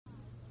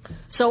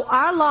So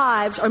our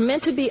lives are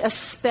meant to be a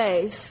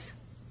space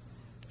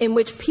in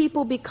which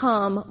people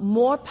become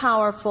more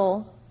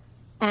powerful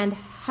and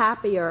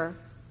happier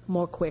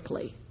more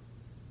quickly.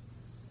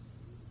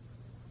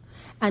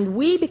 And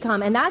we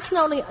become, and that's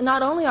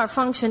not only our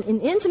function in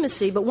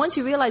intimacy, but once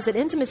you realize that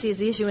intimacy is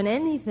the issue in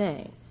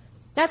anything,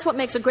 that's what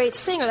makes a great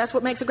singer, that's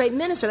what makes a great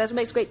minister, that's what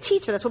makes a great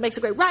teacher, that's what makes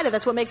a great writer,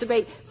 that's what makes a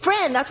great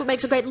friend, that's what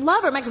makes a great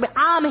lover,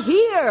 I'm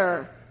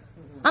here.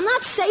 I'm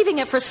not saving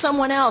it for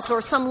someone else or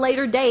some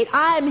later date.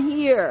 I'm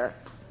here.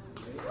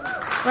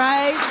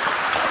 Right?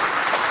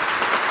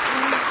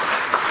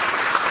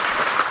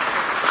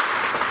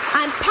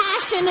 I'm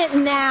passionate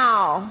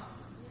now.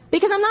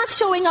 Because I'm not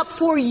showing up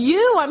for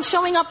you, I'm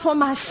showing up for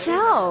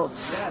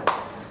myself.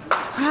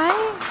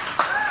 Right?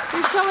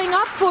 You're showing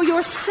up for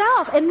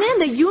yourself. And then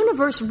the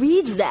universe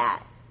reads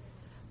that.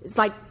 It's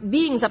like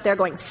beings up there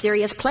going,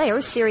 serious player,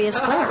 serious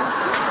player.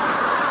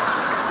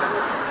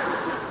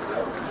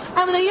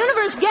 And when the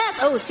universe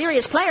gets, oh,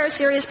 serious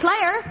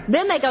player,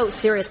 then they go,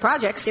 serious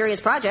project,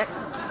 serious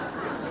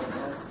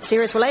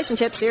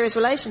relationship, serious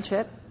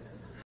relationship.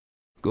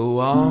 Go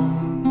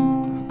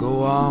on,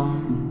 go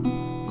on,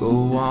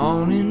 go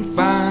on and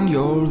find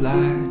your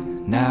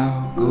light.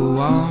 Now go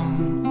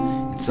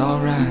on, it's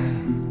alright.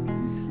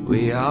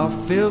 We all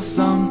feel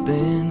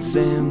something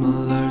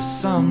similar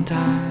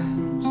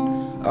sometimes.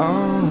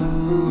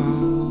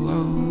 Oh,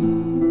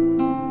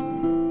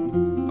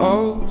 oh,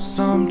 oh,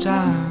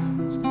 sometimes.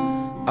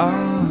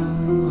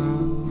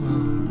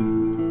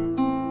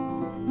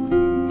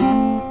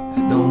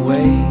 Don't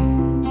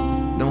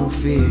wait, don't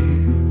fear,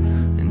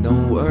 and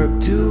don't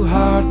work too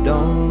hard,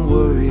 don't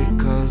worry,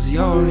 'cause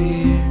you're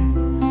here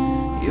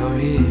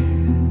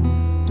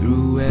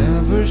through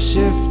ever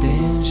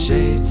shifting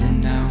shades,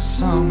 and now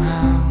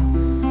somehow,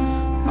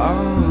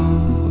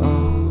 oh,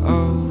 oh,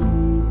 oh,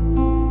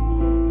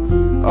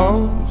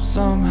 oh,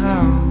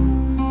 somehow,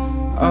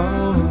 oh,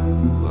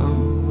 oh.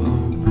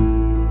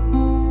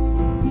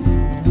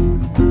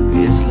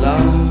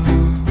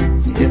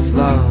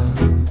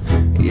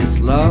 It's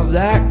love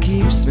that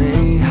keeps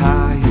me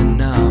high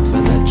enough,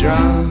 and the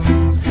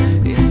drugs,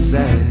 it's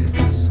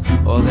sex,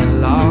 or the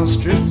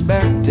lost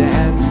respect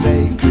and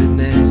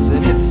sacredness,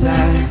 and it's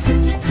sad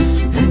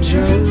and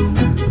true,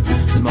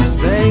 'cause most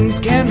things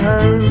can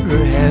hurt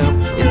or help,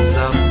 it's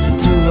up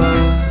to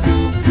us,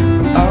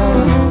 oh,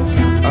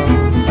 oh,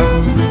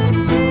 oh,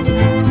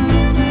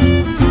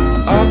 it's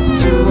up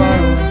to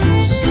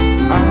us,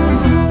 oh.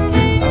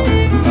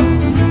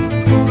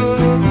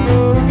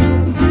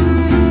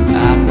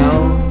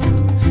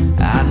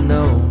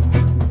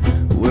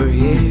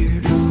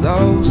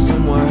 Sow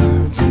some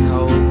words and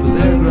hope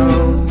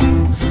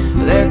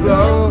they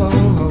grow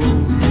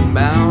in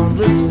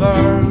boundless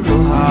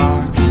fertile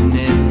hearts and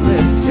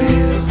endless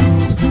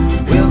fields.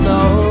 We'll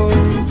know,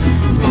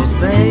 'cause most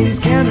things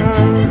can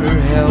hurt or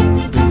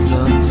help, it's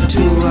up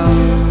to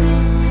us.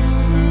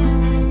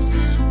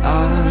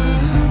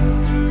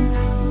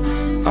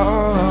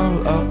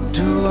 All up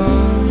to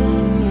us.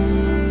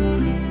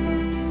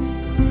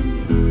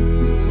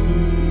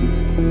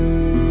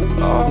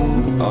 Oh,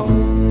 oh.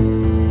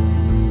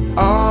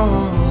 All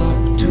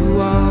up to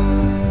us.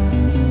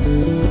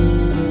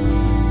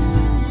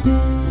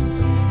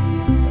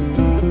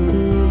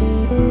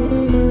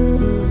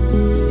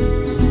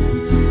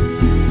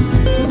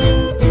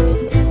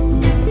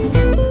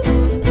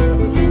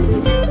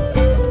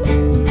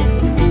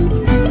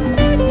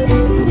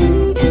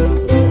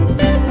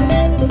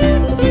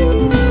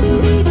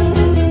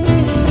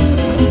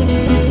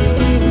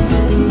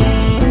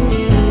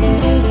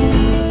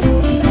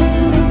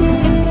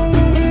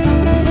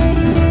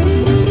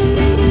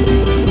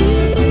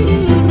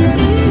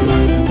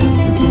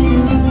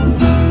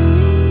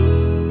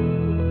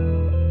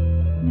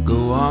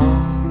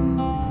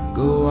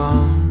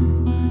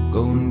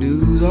 Go and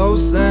do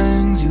those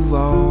things you've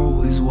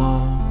always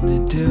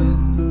wanted to,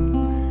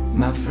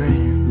 my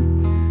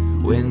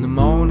friend. When the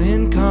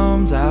morning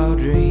comes, our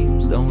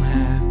dreams don't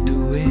have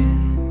to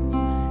end.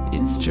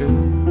 It's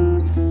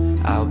true,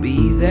 I'll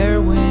be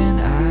there when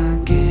I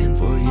can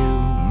for you,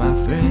 my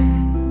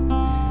friend.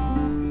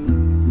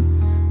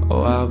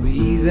 Oh, I'll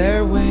be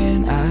there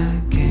when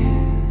I can.